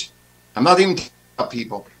 soldiers, I'm not even talking about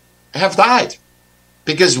people, have died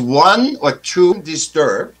because one or two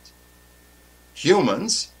disturbed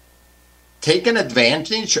humans taken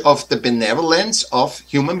advantage of the benevolence of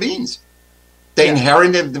human beings. They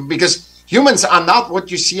inherited, because humans are not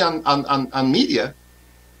what you see on media.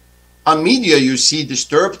 On media, you see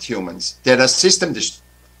disturbed humans that are system disturbed.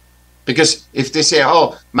 Because if they say,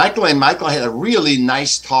 oh, Michael had a really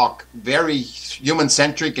nice talk, very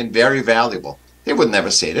human-centric and very valuable, they would never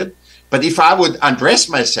say that. But if I would undress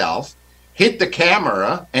myself, hit the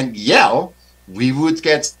camera, and yell, we would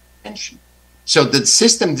get attention. So the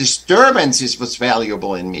system disturbance is what's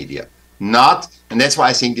valuable in media, and that's why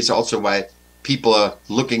I think it's also why people are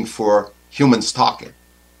looking for humans talking.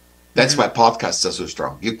 That's why podcasts are so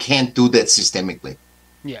strong. You can't do that systemically.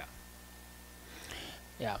 Yeah.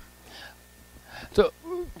 Yeah. So,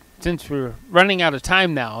 since we're running out of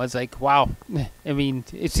time now, it's like, wow. I mean,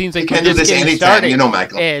 it seems like you can do this anytime,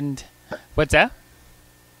 Michael. And what's that?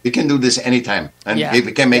 You can do this anytime, and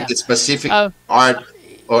we can make it specific art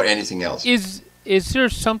or anything else. Is there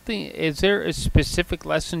something? Is there a specific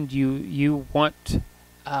lesson you want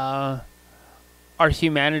our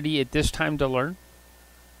humanity at this time to learn?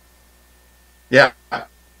 Yeah.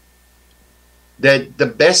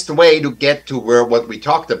 The best way to get to what we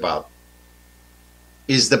talked about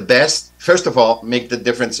is first of all, make the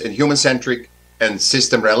difference in human-centric and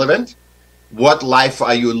system-relevant. What life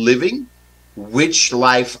are you living? Which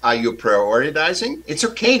life are you prioritizing? It's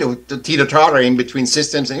okay to teeter-totter in between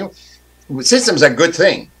systems. And systems are a good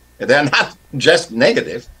thing. They're not just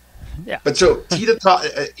negative. Yeah. But so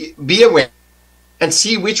be aware and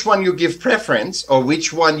see which one you give preference or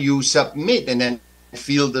which one you submit, and then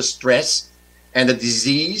feel the stress and the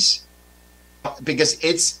disease. Because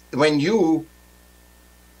it's when you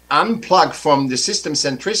unplug from the system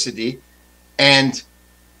centricity and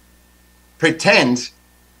pretend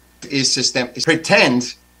is system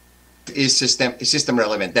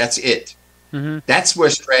relevant. That's it. Mm-hmm. That's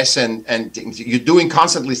where stress and you're doing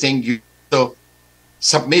constantly things so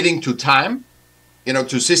submitting to time,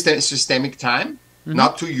 to systemic time,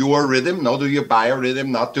 not to your rhythm, not to your biorhythm,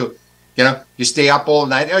 not to, you stay up all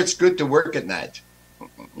night. Oh, it's good to work at night.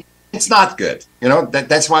 It's not good.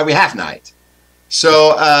 That's why we have night.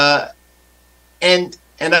 So, and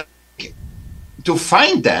to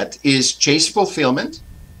find that is chase fulfillment.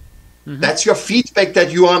 Mm-hmm. That's your feedback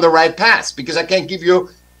that you're on the right path, because I can't give you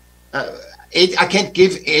I can't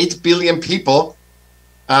give 8 billion people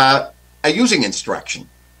a using instruction,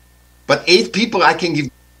 but 8 people I can give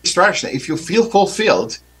instruction. If you feel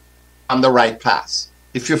fulfilled, on the right path.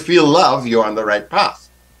 If you feel love, you're on the right path.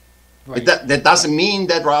 Right. That doesn't mean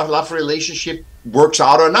that love relationship works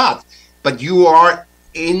out or not, but you are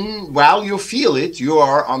while you feel it, you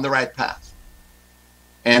are on the right path.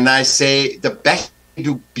 And I say the best way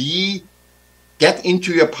to get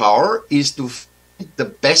into your power is to find the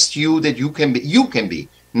best you that you can be,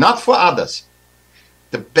 not for others.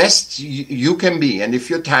 The best you can be. And if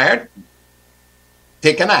you're tired,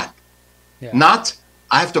 take a nap. Yeah. Not,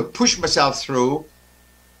 I have to push myself through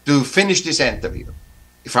to finish this interview.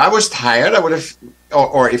 If I was tired, I would have,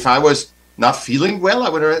 or if I was not feeling well, I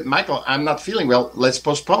would have, Michael, I'm not feeling well, let's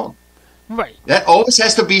postpone. Right. That always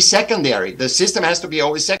has to be secondary. The system has to be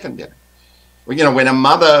always secondary. Well, you know, when a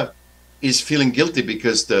mother is feeling guilty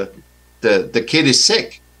because the kid is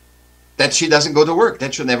sick, that she doesn't go to work,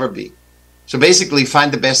 that should never be. So basically,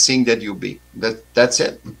 find the best thing that you be. That's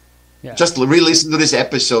it. Yeah. Just re-listen to this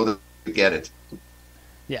episode to get it.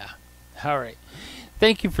 Yeah. All right.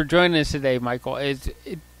 Thank you for joining us today, Michael. It's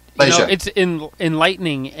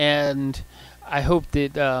enlightening, and I hope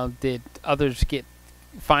that that others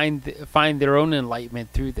find their own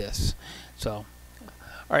enlightenment through this. So,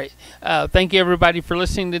 all right. Thank you, everybody, for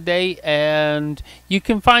listening today. And you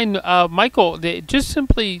can find Michael. Just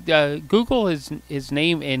simply Google his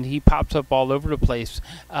name, and he pops up all over the place.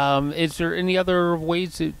 Is there any other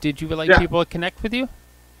ways did you would like people to connect with you?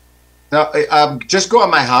 No, just go on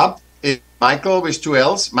my hub. It's Michael with 2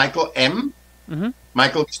 L's, Michael M. Mm-hmm.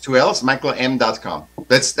 Michael with 2 L's, michaelm.com.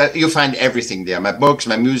 That you'll find everything there. My books,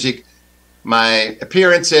 my music, my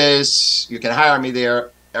appearances. You can hire me there.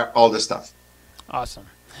 All the stuff. Awesome.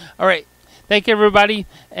 All right. Thank you, everybody,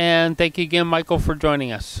 and thank you again, Michael, for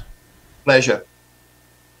joining us. Pleasure.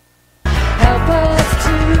 Help us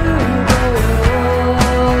to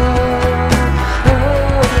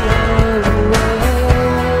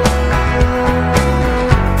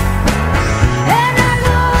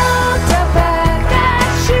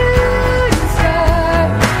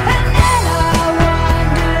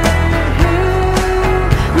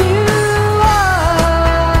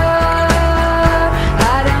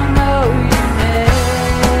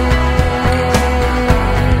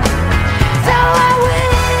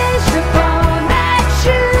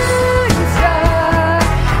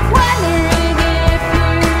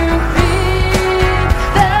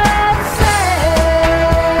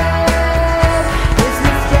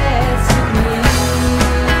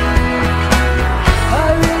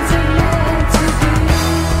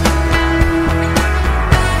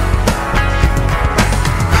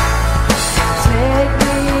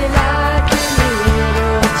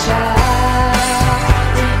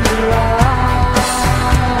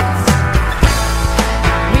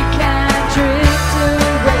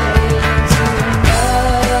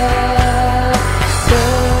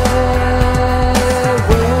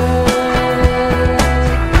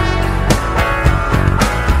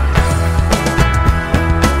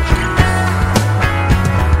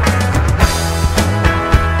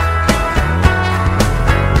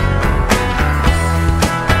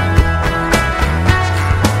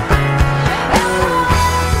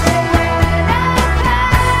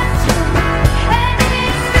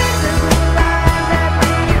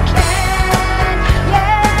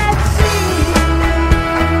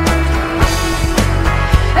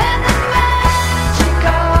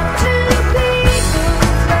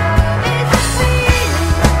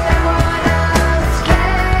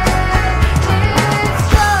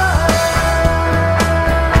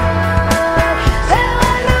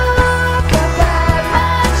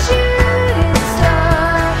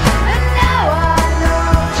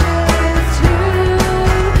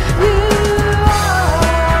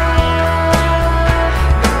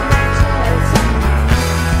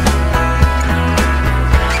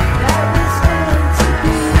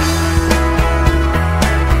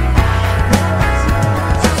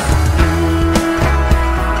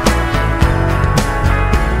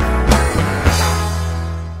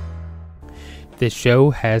This show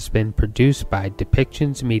has been produced by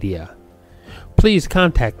Depictions Media. Please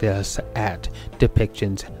contact us at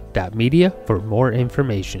depictions.media for more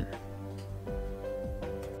information.